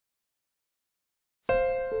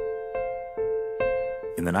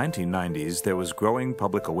In the 1990s, there was growing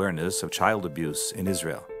public awareness of child abuse in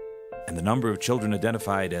Israel, and the number of children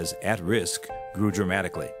identified as at risk grew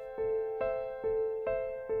dramatically.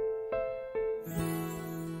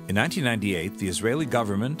 In 1998, the Israeli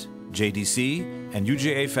government, JDC, and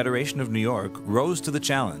UJA Federation of New York rose to the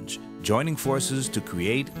challenge, joining forces to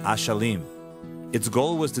create Ashalim. Its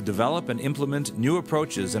goal was to develop and implement new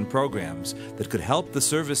approaches and programs that could help the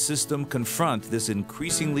service system confront this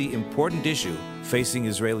increasingly important issue facing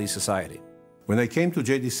Israeli society. When I came to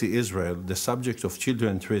JDC Israel, the subject of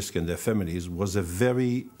children at risk and their families was a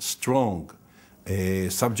very strong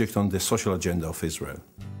subject on the social agenda of Israel.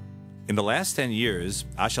 In the last 10 years,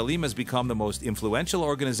 Ashalim has become the most influential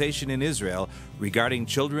organization in Israel regarding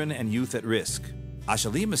children and youth at risk.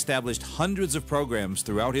 Ashalim established hundreds of programs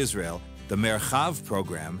throughout Israel. The Merhav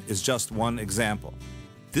Program is just one example.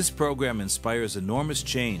 This program inspires enormous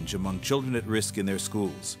change among children at risk in their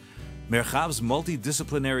schools. Merhav's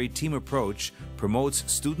multidisciplinary team approach promotes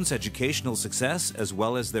students' educational success as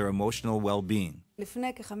well as their emotional well-being.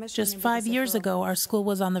 Just 5 years ago, our school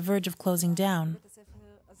was on the verge of closing down.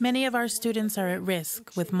 Many of our students are at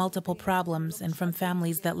risk with multiple problems and from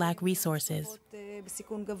families that lack resources.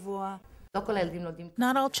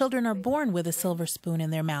 Not all children are born with a silver spoon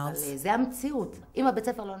in their mouths.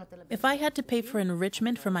 If I had to pay for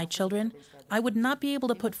enrichment for my children, I would not be able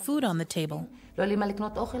to put food on the table.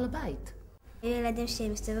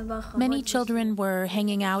 Many children were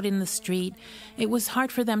hanging out in the street. It was hard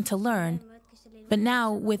for them to learn. But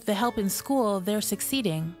now, with the help in school, they're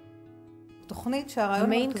succeeding. The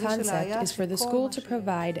main concept is for the school to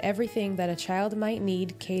provide everything that a child might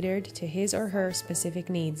need catered to his or her specific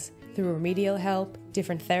needs, through remedial help,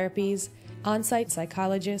 different therapies, on-site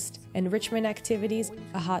psychologists, enrichment activities,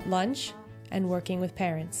 a hot lunch, and working with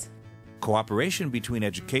parents. Cooperation between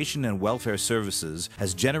education and welfare services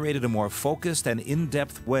has generated a more focused and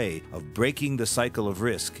in-depth way of breaking the cycle of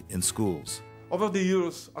risk in schools. Over the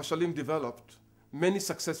years, Ashalim developed many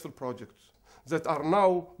successful projects that are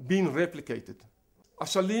now being replicated.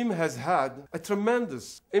 Ashalim has had a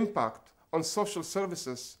tremendous impact on social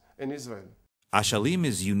services in Israel. Ashalim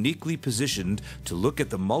is uniquely positioned to look at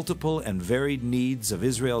the multiple and varied needs of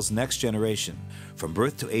Israel's next generation, from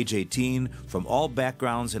birth to age 18, from all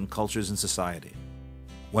backgrounds and cultures in society.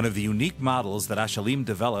 One of the unique models that Ashalim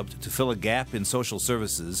developed to fill a gap in social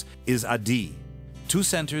services is Adi. 2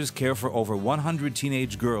 centers care for over 100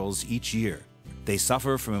 teenage girls each year. They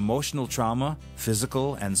suffer from emotional trauma,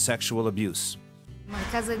 physical and sexual abuse.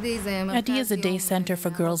 Adi is a day center for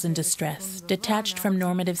girls in distress, detached from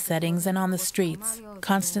normative settings and on the streets,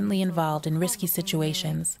 constantly involved in risky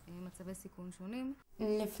situations.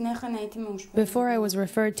 Before I was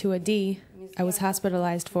referred to Adi, I was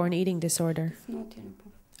hospitalized for an eating disorder.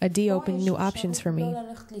 Adi opened new options for me.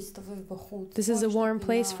 This is a warm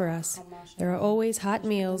place for us. There are always hot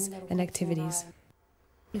meals and activities.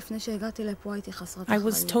 I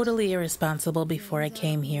was totally irresponsible before I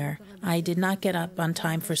came here. I did not get up on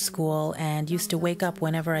time for school and used to wake up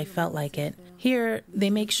whenever I felt like it. Here, they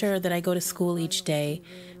make sure that I go to school each day.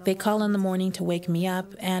 They call in the morning to wake me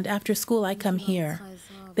up, and after school I come here.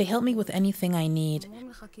 They help me with anything I need.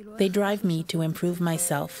 They drive me to improve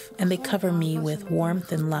myself, and they cover me with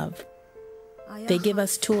warmth and love. They give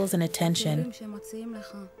us tools and attention.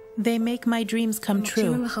 They make my dreams come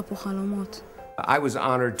true. I was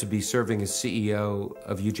honored to be serving as CEO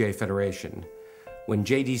of UJA Federation when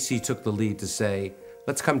JDC took the lead to say,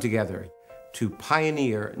 let's come together to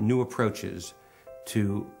pioneer new approaches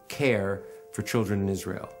to care for children in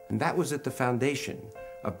Israel. And that was at the foundation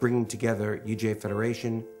of bringing together UJA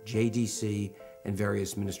Federation, JDC, and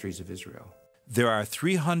various ministries of Israel. There are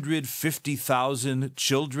 350,000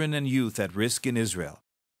 children and youth at risk in Israel.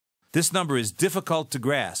 This number is difficult to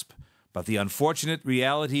grasp, but the unfortunate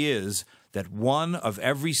reality is that 1 of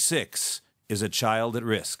every 6 is a child at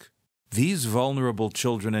risk. These vulnerable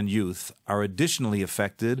children and youth are additionally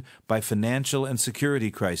affected by financial and security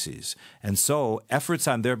crises, and so efforts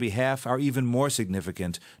on their behalf are even more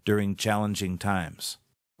significant during challenging times.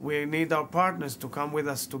 We need our partners to come with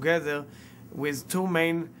us together with 2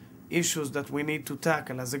 main issues that we need to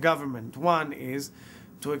tackle as a government. One is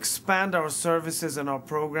to expand our services and our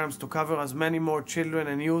programs to cover as many more children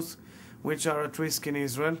and youth which are at risk in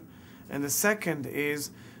Israel. And the second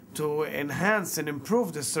is to enhance and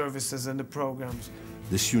improve the services and the programs.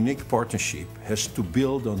 This unique partnership has to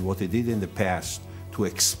build on what it did in the past to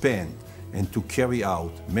expand and to carry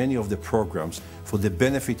out many of the programs for the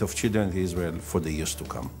benefit of children in Israel for the years to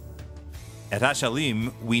come. At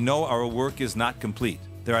Ashalim, we know our work is not complete.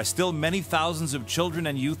 There are still many thousands of children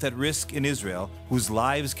and youth at risk in Israel whose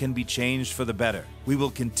lives can be changed for the better. We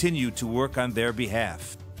will continue to work on their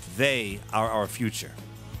behalf. They are our future.